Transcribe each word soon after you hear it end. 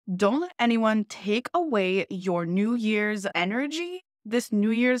Don't let anyone take away your New Year's energy, this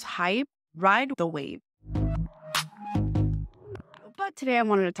New Year's hype. Ride the wave. But today I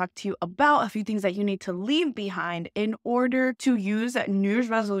wanted to talk to you about a few things that you need to leave behind in order to use New Year's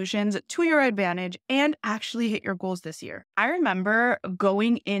resolutions to your advantage and actually hit your goals this year. I remember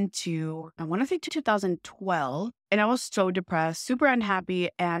going into, I want to say 2012, and I was so depressed, super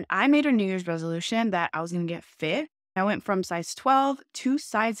unhappy, and I made a New Year's resolution that I was going to get fit. I went from size 12 to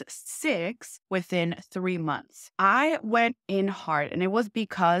size 6 within 3 months. I went in hard, and it was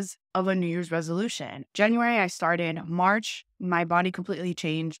because of a New Year's resolution. January, I started. March, my body completely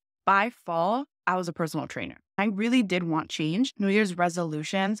changed. By fall, I was a personal trainer. I really did want change. New Year's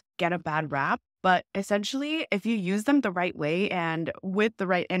resolutions get a bad rap, but essentially, if you use them the right way and with the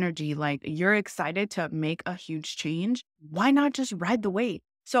right energy, like you're excited to make a huge change, why not just ride the wave?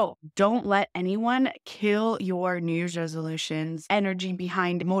 So don't let anyone kill your New Year's resolutions, energy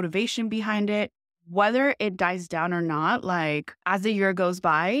behind, motivation behind it. Whether it dies down or not, like as the year goes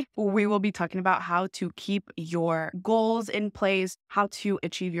by, we will be talking about how to keep your goals in place, how to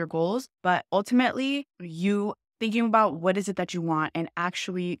achieve your goals. But ultimately, you thinking about what is it that you want and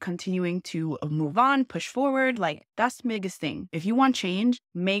actually continuing to move on, push forward, like that's the biggest thing. If you want change,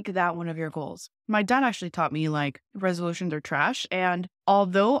 make that one of your goals. My dad actually taught me like resolutions are trash. And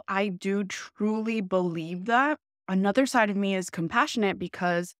although I do truly believe that, another side of me is compassionate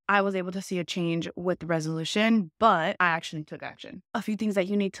because I was able to see a change with the resolution, but I actually took action. A few things that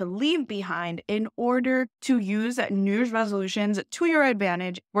you need to leave behind in order to use New Year's resolutions to your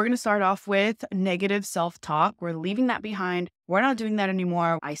advantage. We're going to start off with negative self-talk. We're leaving that behind. We're not doing that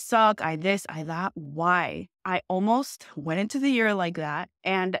anymore. I suck. I this, I that. Why? I almost went into the year like that,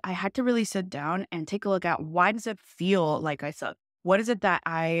 and I had to really sit down and take a look at why does it feel like I suck? What is it that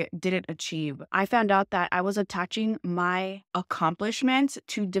I didn't achieve? I found out that I was attaching my accomplishments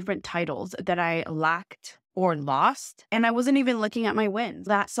to different titles that I lacked or lost, and I wasn't even looking at my wins.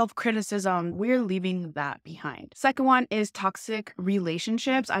 That self-criticism, we're leaving that behind. Second one is toxic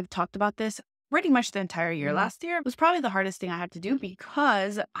relationships. I've talked about this pretty much the entire year. Last year was probably the hardest thing I had to do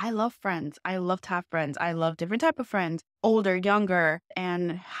because I love friends. I love to have friends. I love different type of friends, older, younger,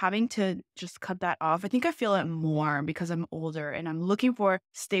 and having to just cut that off. I think I feel it more because I'm older and I'm looking for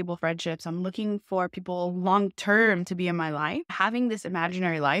stable friendships. I'm looking for people long term to be in my life. Having this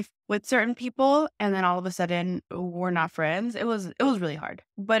imaginary life with certain people and then all of a sudden we're not friends. It was really hard.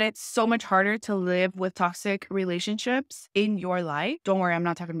 But it's so much harder to live with toxic relationships in your life. Don't worry, I'm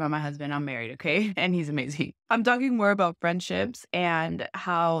not talking about my husband. I'm married, okay? And he's amazing. I'm talking more about friendships and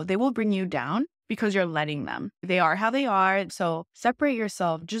how they will bring you down because you're letting them. They are how they are. So separate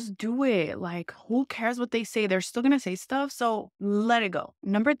yourself. Just do it. Like, who cares what they say? They're still going to say stuff. So let it go.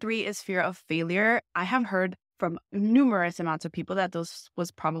 Number 3 is fear of failure. I have heard from numerous amounts of people that this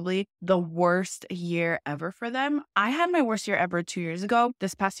was probably the worst year ever for them. I had my worst year ever 2 years ago.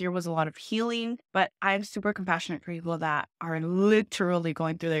 This past year was a lot of healing, but I'm super compassionate for people that are literally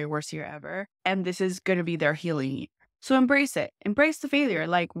going through their worst year ever. And this is going to be their healing year. So embrace it. Embrace the failure.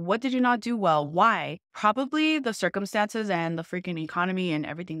 Like, what did you not do well? Why? Probably the circumstances and the freaking economy and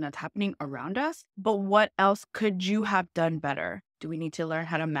everything that's happening around us. But what else could you have done better? Do we need to learn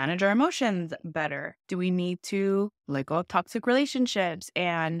how to manage our emotions better? Do we need to let go of toxic relationships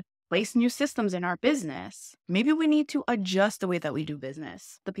and place new systems in our business? Maybe we need to adjust the way that we do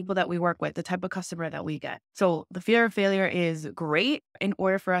business, the people that we work with, the type of customer that we get. So the fear of failure is great in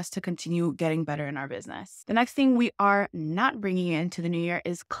order for us to continue getting better in our business. The next thing we are not bringing into the new year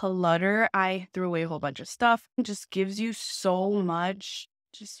is clutter. I threw away a whole bunch of stuff. It just gives you so much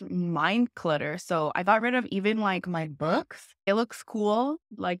just mind clutter. So I got rid of even like my books. It looks cool,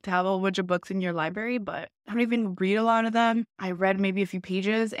 like to have a whole bunch of books in your library, but I don't even read a lot of them. I read maybe a few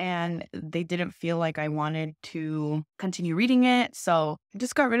pages and they didn't feel like I wanted to continue reading it. So I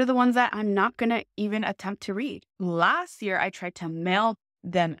just got rid of the ones that I'm not going to even attempt to read. Last year, I tried to mail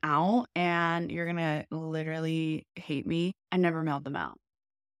them out, and you're going to literally hate me. I never mailed them out.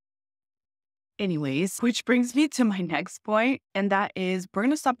 Anyways, which brings me to my next point, and that is we're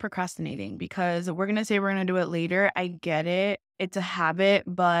going to stop procrastinating because we're going to say we're going to do it later. I get it. It's a habit,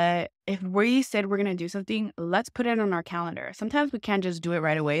 but if we said we're going to do something, let's put it on our calendar. Sometimes we can't just do it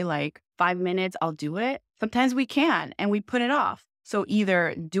right away, like 5 minutes, I'll do it. Sometimes we can, and we put it off. So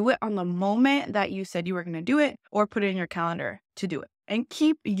either do it on the moment that you said you were going to do it or put it in your calendar to do it. and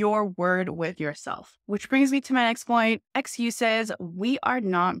keep your word with yourself. Which brings me to my next point, excuses. We are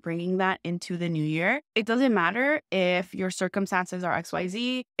not bringing that into the new year. It doesn't matter if your circumstances are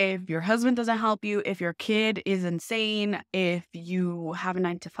XYZ, if your husband doesn't help you, if your kid is insane, if you have a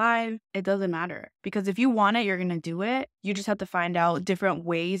 9 to 5, it doesn't matter. Because if you want it, you're going to do it. You just have to find out different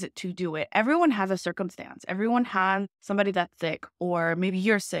ways to do it. Everyone has a circumstance. Everyone has somebody that's sick, or maybe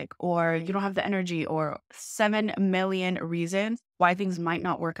you're sick, or you don't have the energy, or 7 million reasons why things might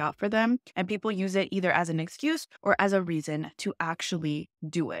not work out for them. And people use it either as an excuse or as a reason to actually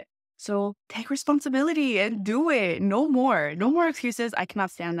do it. So take responsibility and do it. No more excuses. I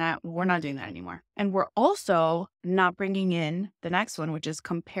cannot stand that. We're not doing that anymore. And we're also not bringing in the next one, which is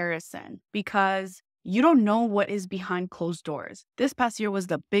comparison, because you don't know what is behind closed doors. This past year was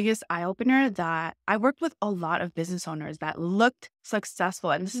the biggest eye opener that I worked with a lot of business owners that looked successful.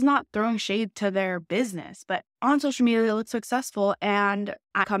 And this is not throwing shade to their business, but on social media, they look successful. And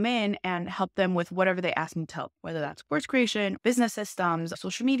I come in and help them with whatever they ask me to help, whether that's course creation, business systems,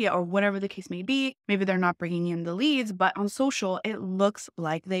 social media, or whatever the case may be. Maybe they're not bringing in the leads, but on social, it looks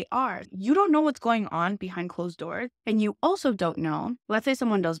like they are. You don't know what's going on behind closed doors. And you also don't know, let's say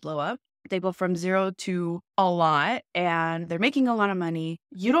someone does blow up. They go from 0 to a lot and they're making a lot of money.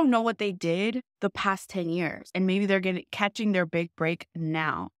 You don't know what they did the past 10 years. And maybe they're catching their big break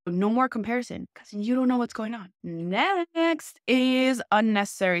now. No more comparison because you don't know what's going on. Next is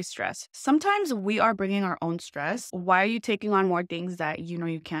unnecessary stress. Sometimes we are bringing our own stress. Why are you taking on more things that you know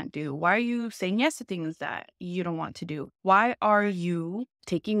you can't do? Why are you saying yes to things that you don't want to do? Why are you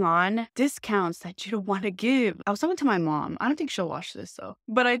taking on discounts that you don't want to give? I was talking to my mom. I don't think she'll watch this though.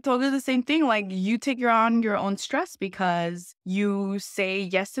 But I told her the same thing. Like, you take on your own stress because you say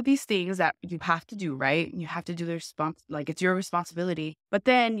yes to these things that you have to do, right? You have to do the response, like it's your responsibility. But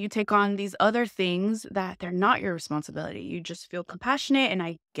then you take on these other things that they're not your responsibility. You just feel compassionate, and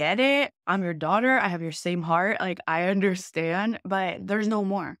I get it. I'm your daughter. I have your same heart. Like, I understand, but there's no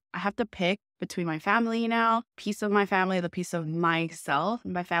more. I have to pick between my family now, piece of my family, the piece of myself.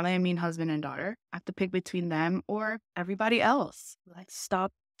 And by family, I mean husband and daughter. I have to pick between them or everybody else. Let's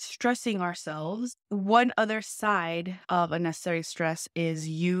stop stressing ourselves. One other side of unnecessary stress is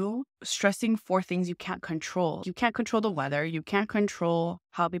you stressing for things you can't control. You can't control the weather. You can't control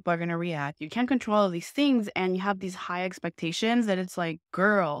how people are going to react. You can't control all these things, and you have these high expectations that it's like,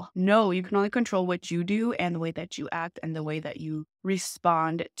 girl, no, you can only control what you do and the way that you act and the way that you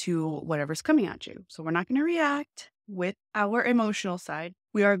respond to whatever's coming at you. So we're not going to react with our emotional side.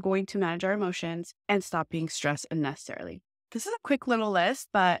 We are going to manage our emotions and stop being stressed unnecessarily. This is a quick little list,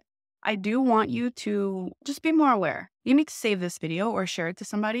 but I do want you to just be more aware. You need to save this video or share it to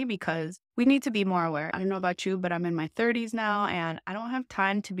somebody because we need to be more aware. I don't know about you, but I'm in my 30s now and I don't have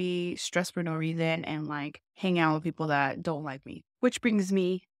time to be stressed for no reason and like hang out with people that don't like me. Which brings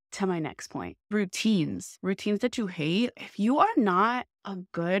me to my next point. Routines that you hate. If you are not a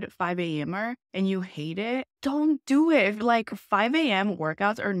good 5 a.m.er and you hate it, don't do it. If like 5 a.m.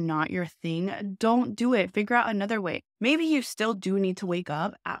 workouts are not your thing, don't do it. Figure out another way. Maybe you still do need to wake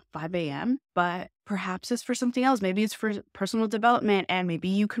up at 5 a.m., but perhaps it's for something else. Maybe it's for personal development, and maybe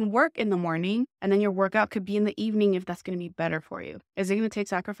you can work in the morning and then your workout could be in the evening if that's going to be better for you. Is it going to take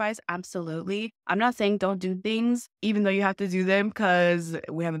sacrifice? Absolutely. I'm not saying don't do things, even though you have to do them because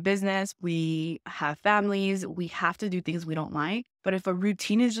we have a business, we have families, we have to do things we don't like. But if a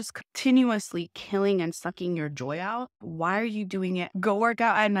routine is just continuously killing and sucking your joy out, why are you doing it? Go work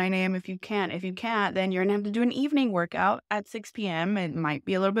out at 9 a.m. if you can. If you can't, then you're going to have to do an evening workout at 6 p.m. It might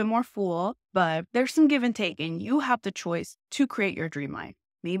be a little bit more full, but there's some give and take, and you have the choice to create your dream life.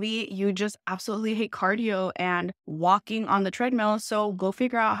 Maybe you just absolutely hate cardio and walking on the treadmill, so go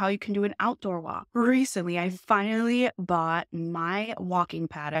figure out how you can do an outdoor walk. Recently, I finally bought my walking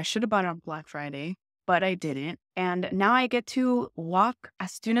pad. I should have bought it on Black Friday, but I didn't. And now I get to walk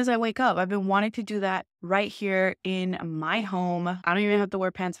as soon as I wake up. I've been wanting to do that right here in my home. I don't even have to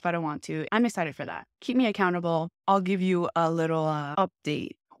wear pants if I don't want to. I'm excited for that. Keep me accountable. I'll give you a little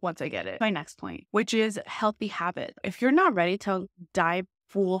update once I get it. My next point, which is healthy habits. If you're not ready to dive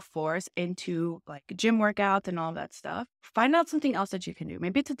full force into like gym workouts and all that stuff, find out something else that you can do.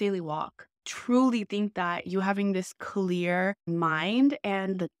 Maybe it's a daily walk. Truly think that you having this clear mind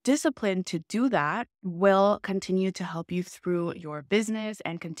and the discipline to do that will continue to help you through your business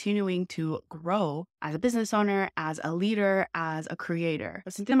and continuing to grow as a business owner, as a leader, as a creator.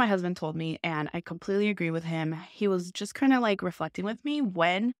 Something my husband told me, and I completely agree with him. He was just kind of like reflecting with me,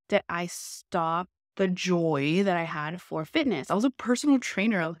 when did I stop the joy that I had for fitness? I was a personal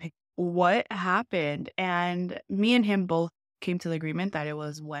trainer. Like, what happened? And me and him both came to the agreement that it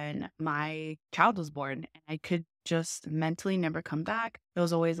was when my child was born and I could just mentally never come back. It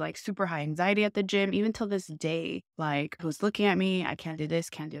was always like super high anxiety at the gym, even till this day. Like, who's looking at me? I can't do this,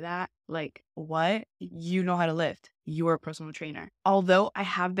 can't do that. Like, what? You know how to lift. You are a personal trainer. Although I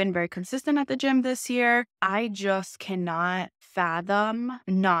have been very consistent at the gym this year, I just cannot fathom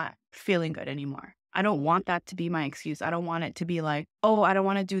not feeling good anymore. I don't want that to be my excuse. I don't want it to be like, oh, I don't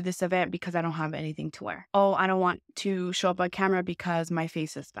want to do this event because I don't have anything to wear. Oh, I don't want to show up on camera because my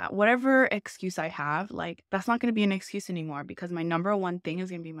face is fat. Whatever excuse I have, like, that's not going to be an excuse anymore, because my number one thing is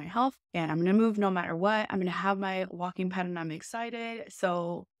going to be my health, and I'm going to move no matter what. I'm going to have my walking pad and I'm excited.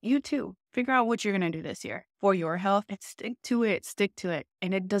 So you too, figure out what you're going to do this year for your health and stick to it. Stick to it.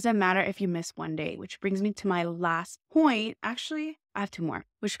 And it doesn't matter if you miss one day, which brings me to my last point. Actually, I have two more,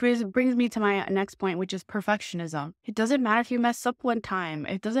 which brings me to my next point, which is perfectionism. It doesn't matter if you mess up one time.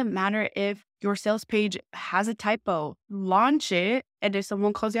 It doesn't matter if your sales page has a typo. Launch it. And if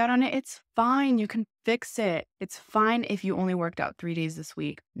someone calls you out on it, it's fine. You can fix it. It's fine if you only worked out 3 days this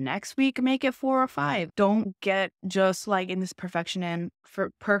week. Next week, make it 4 or 5. Don't get just like in this perfectionism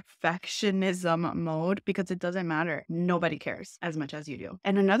mode, because it doesn't matter. Nobody cares as much as you do.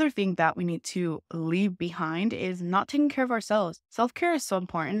 And another thing that we need to leave behind is not taking care of ourselves. Self-care is so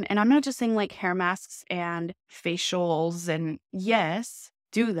important. And I'm not just saying like hair masks and facials, and yes,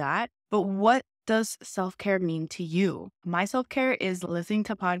 do that. But what does self-care mean to you? My self-care is listening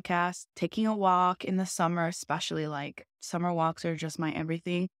to podcasts, taking a walk in the summer, especially like summer walks are just my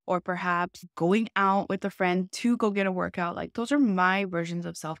everything, or perhaps going out with a friend to go get a workout. Like, those are my versions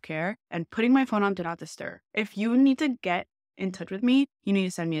of self-care, and putting my phone on do not disturb. If you need to get in touch with me, you need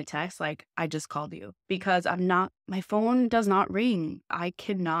to send me a text like, I just called you, because my phone does not ring. I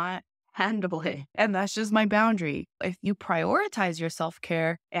cannot handle it. And that's just my boundary. If you prioritize your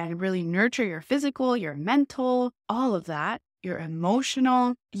self-care and really nurture your physical, your mental, all of that, your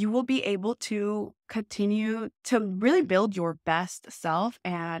emotional, you will be able to continue to really build your best self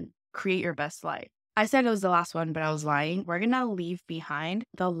and create your best life. I said it was the last one, but I was lying. We're going to leave behind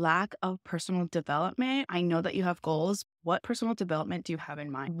the lack of personal development. I know that you have goals. What personal development do you have in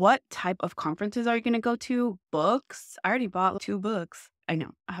mind? What type of conferences are you going to go to? Books? I already bought 2 books. I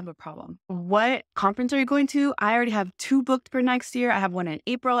know, I have a problem. What conference are you going to? I already have 2 booked for next year. I have one in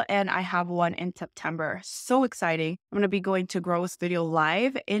April and I have one in September. So exciting. I'm going to be going to Grow Studio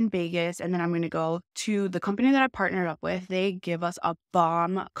Live in Vegas. And then I'm going to go to the company that I partnered up with. They give us a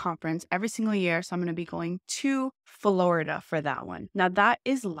bomb conference every single year. So I'm going to be going to Florida for that one. Now that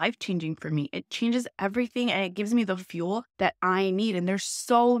is life-changing for me. It changes everything and it gives me the fuel that I need. And there's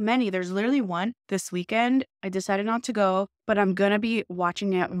so many. There's literally one this weekend. I decided not to go, but I'm going to be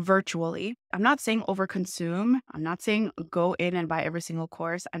watching it virtually. I'm not saying overconsume. I'm not saying go in and buy every single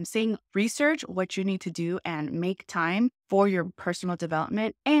course. I'm saying research what you need to do and make time for your personal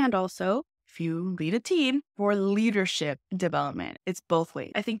development. And also, if you lead a team, for leadership development. It's both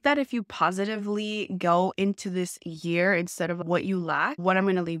ways. I think that if you positively go into this year instead of what you lack, what I'm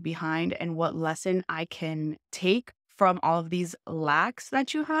going to leave behind and what lesson I can take from all of these lacks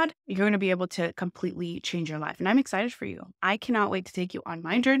that you had, you're going to be able to completely change your life. And I'm excited for you. I cannot wait to take you on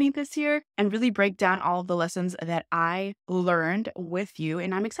my journey this year and really break down all of the lessons that I learned with you.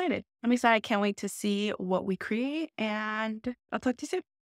 And I'm excited. I can't wait to see what we create. And I'll talk to you soon.